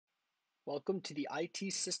Welcome to the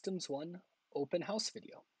IT Systems 1 open house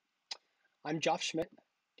video. I'm Joff Schmidt,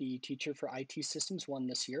 the teacher for IT Systems 1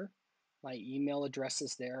 this year. My email address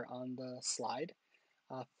is there on the slide.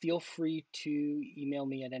 Feel free to email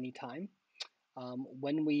me at any time.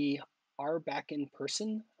 When we are back in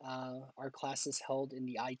person, our class is held in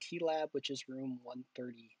the IT lab, which is room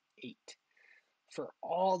 138. For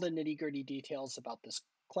all the nitty-gritty details about this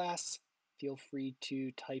class, feel free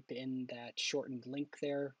to type in that shortened link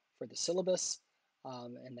there for the syllabus,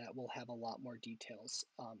 and that will have a lot more details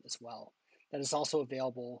as well. That is also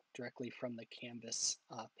available directly from the Canvas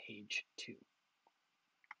page too.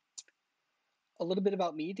 A little bit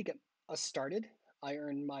about me to get us started. I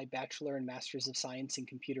earned my Bachelor and Master's of Science in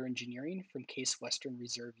Computer Engineering from Case Western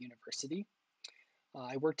Reserve University.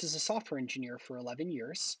 I worked as a software engineer for 11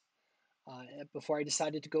 years. Before I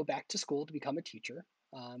decided to go back to school to become a teacher.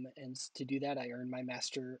 And to do that, I earned my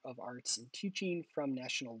Master of Arts in Teaching from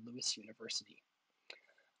National Louis University.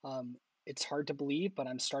 It's hard to believe, but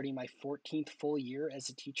I'm starting my 14th full year as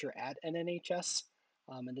a teacher at NNHS,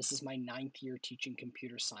 and this is my 9th year teaching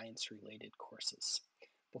computer science related courses.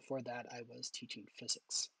 Before that, I was teaching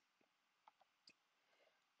physics.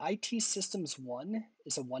 IT Systems 1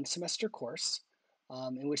 is a one-semester course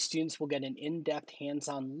in which students will get an in-depth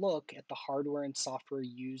hands-on look at the hardware and software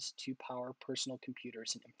used to power personal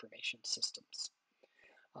computers and information systems.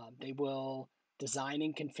 They will design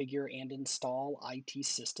and configure and install IT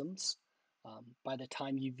systems. By the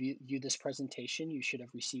time you view this presentation, you should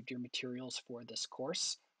have received your materials for this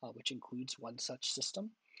course, which includes one such system.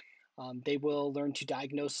 They will learn to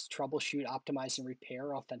diagnose, troubleshoot, optimize, and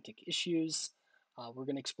repair authentic issues. We're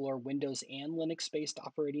going to explore Windows and Linux-based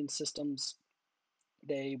operating systems.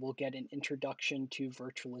 They will get an introduction to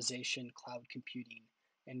virtualization, cloud computing,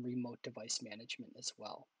 and remote device management as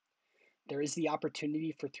well. There is the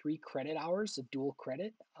opportunity for 3 credit hours of dual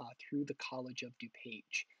credit through the College of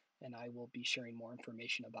DuPage, and I will be sharing more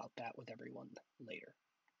information about that with everyone later.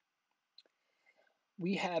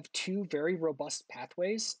 We have 2 very robust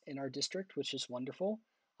pathways in our district, which is wonderful.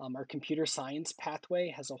 Our computer science pathway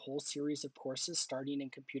has a whole series of courses starting in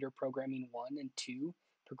computer programming 1 and 2,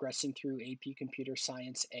 progressing through AP Computer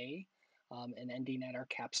Science A, and ending at our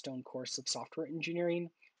capstone course of software engineering.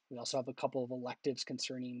 We also have a couple of electives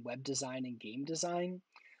concerning web design and game design.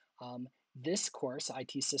 This course,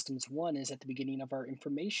 IT Systems 1, is at the beginning of our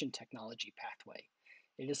information technology pathway.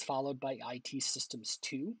 It is followed by IT Systems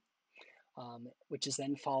 2, which is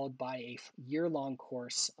then followed by a year-long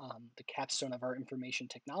course, the capstone of our information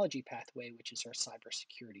technology pathway, which is our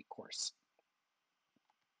cybersecurity course.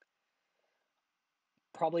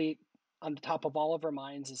 Probably on the top of all of our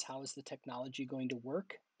minds is how is the technology going to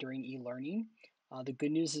work during e-learning? The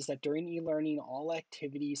good news is that during e-learning, all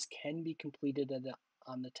activities can be completed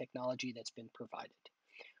on the technology that's been provided.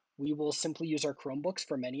 We will simply use our Chromebooks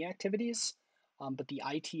for many activities, but the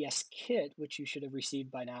ITS kit, which you should have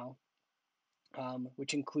received by now,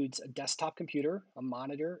 which includes a desktop computer, a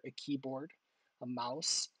monitor, a keyboard, a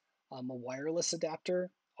mouse, a wireless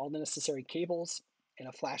adapter, all the necessary cables, and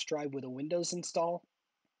a flash drive with a Windows install.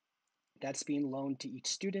 That's being loaned to each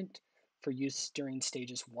student for use during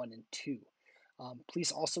stages 1 and 2.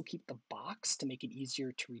 Please also keep the box to make it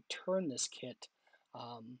easier to return this kit,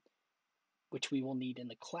 which we will need in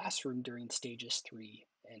the classroom during stages 3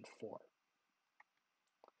 and 4.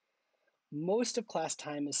 Most of class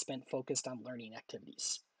time is spent focused on learning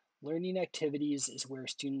activities. Learning activities is where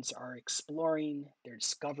students are exploring, they're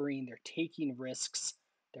discovering, they're taking risks,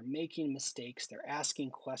 they're making mistakes, they're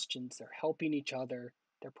asking questions, they're helping each other,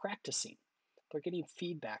 they're practicing, they're getting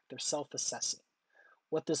feedback, they're self-assessing.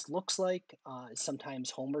 What this looks like is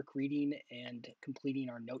sometimes homework reading and completing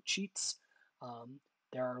our note sheets.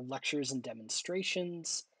 There are lectures and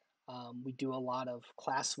demonstrations. We do a lot of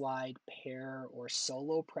class-wide pair or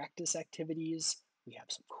solo practice activities. We have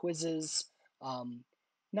some quizzes.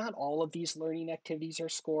 Not all of these learning activities are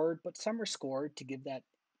scored, but some are scored to give that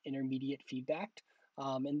intermediate feedback.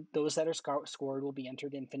 And those that are scored will be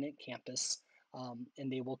entered in Infinite Campus,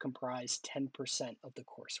 and they will comprise 10% of the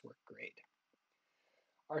coursework grade.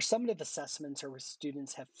 Our summative assessments are where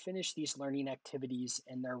students have finished these learning activities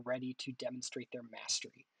and they're ready to demonstrate their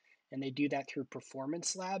mastery. And they do that through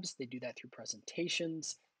performance labs, they do that through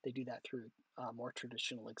presentations, they do that through more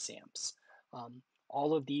traditional exams.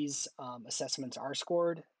 All of these assessments are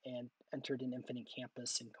scored and entered in Infinite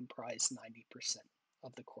Campus and comprise 90%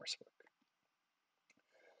 of the coursework.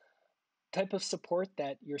 Type of support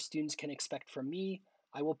that your students can expect from me,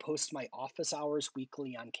 I will post my office hours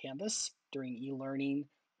weekly on Canvas during e-learning.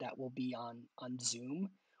 That will be on Zoom.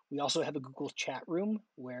 We also have a Google chat room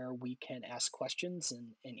where we can ask questions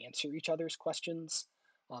and answer each other's questions.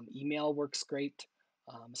 Email works great,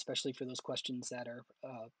 especially for those questions that are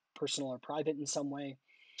personal or private in some way.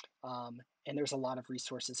 And there's a lot of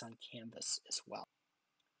resources on Canvas as well.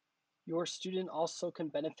 Your student also can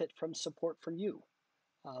benefit from support from you.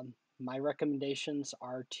 My recommendations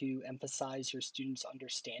are to emphasize your student's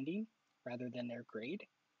understanding rather than their grade.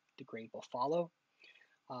 The grade will follow.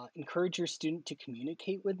 Encourage your student to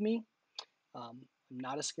communicate with me. I'm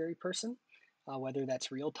not a scary person, whether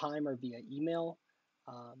that's real time or via email.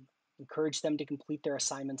 Encourage them to complete their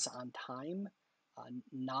assignments on time.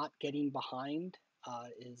 Not getting behind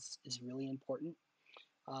is really important.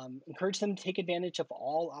 Encourage them to take advantage of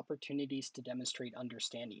all opportunities to demonstrate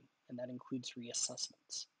understanding, and that includes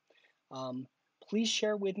reassessments. Please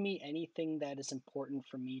share with me anything that is important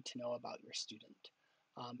for me to know about your student.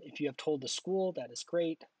 If you have told the school, that is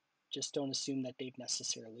great. Just don't assume that they've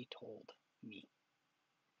necessarily told me.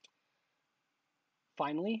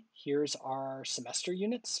 Finally, here's our semester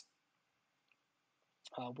units.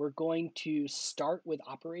 We're going to start with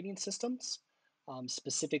operating systems,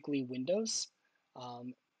 specifically Windows,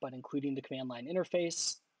 but including the command line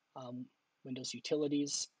interface, Windows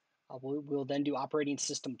utilities. We'll then do operating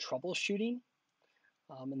system troubleshooting,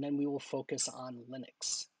 and then we will focus on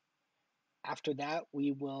Linux. After that,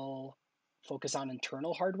 we will focus on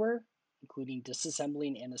internal hardware, including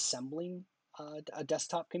disassembling and assembling a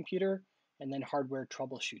desktop computer, and then hardware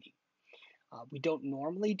troubleshooting. We don't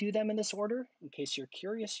normally do them in this order. In case you're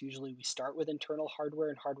curious, usually we start with internal hardware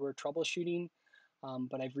and hardware troubleshooting,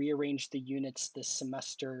 but I've rearranged the units this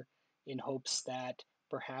semester in hopes that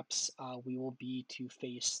perhaps we will be to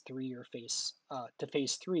phase three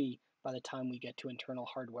by the time we get to internal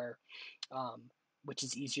hardware, which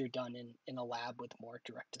is easier done in a lab with more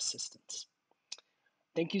direct assistance.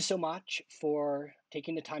 Thank you so much for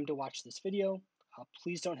taking the time to watch this video.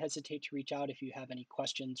 Please don't hesitate to reach out if you have any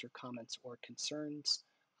questions or comments or concerns.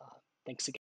 Thanks again.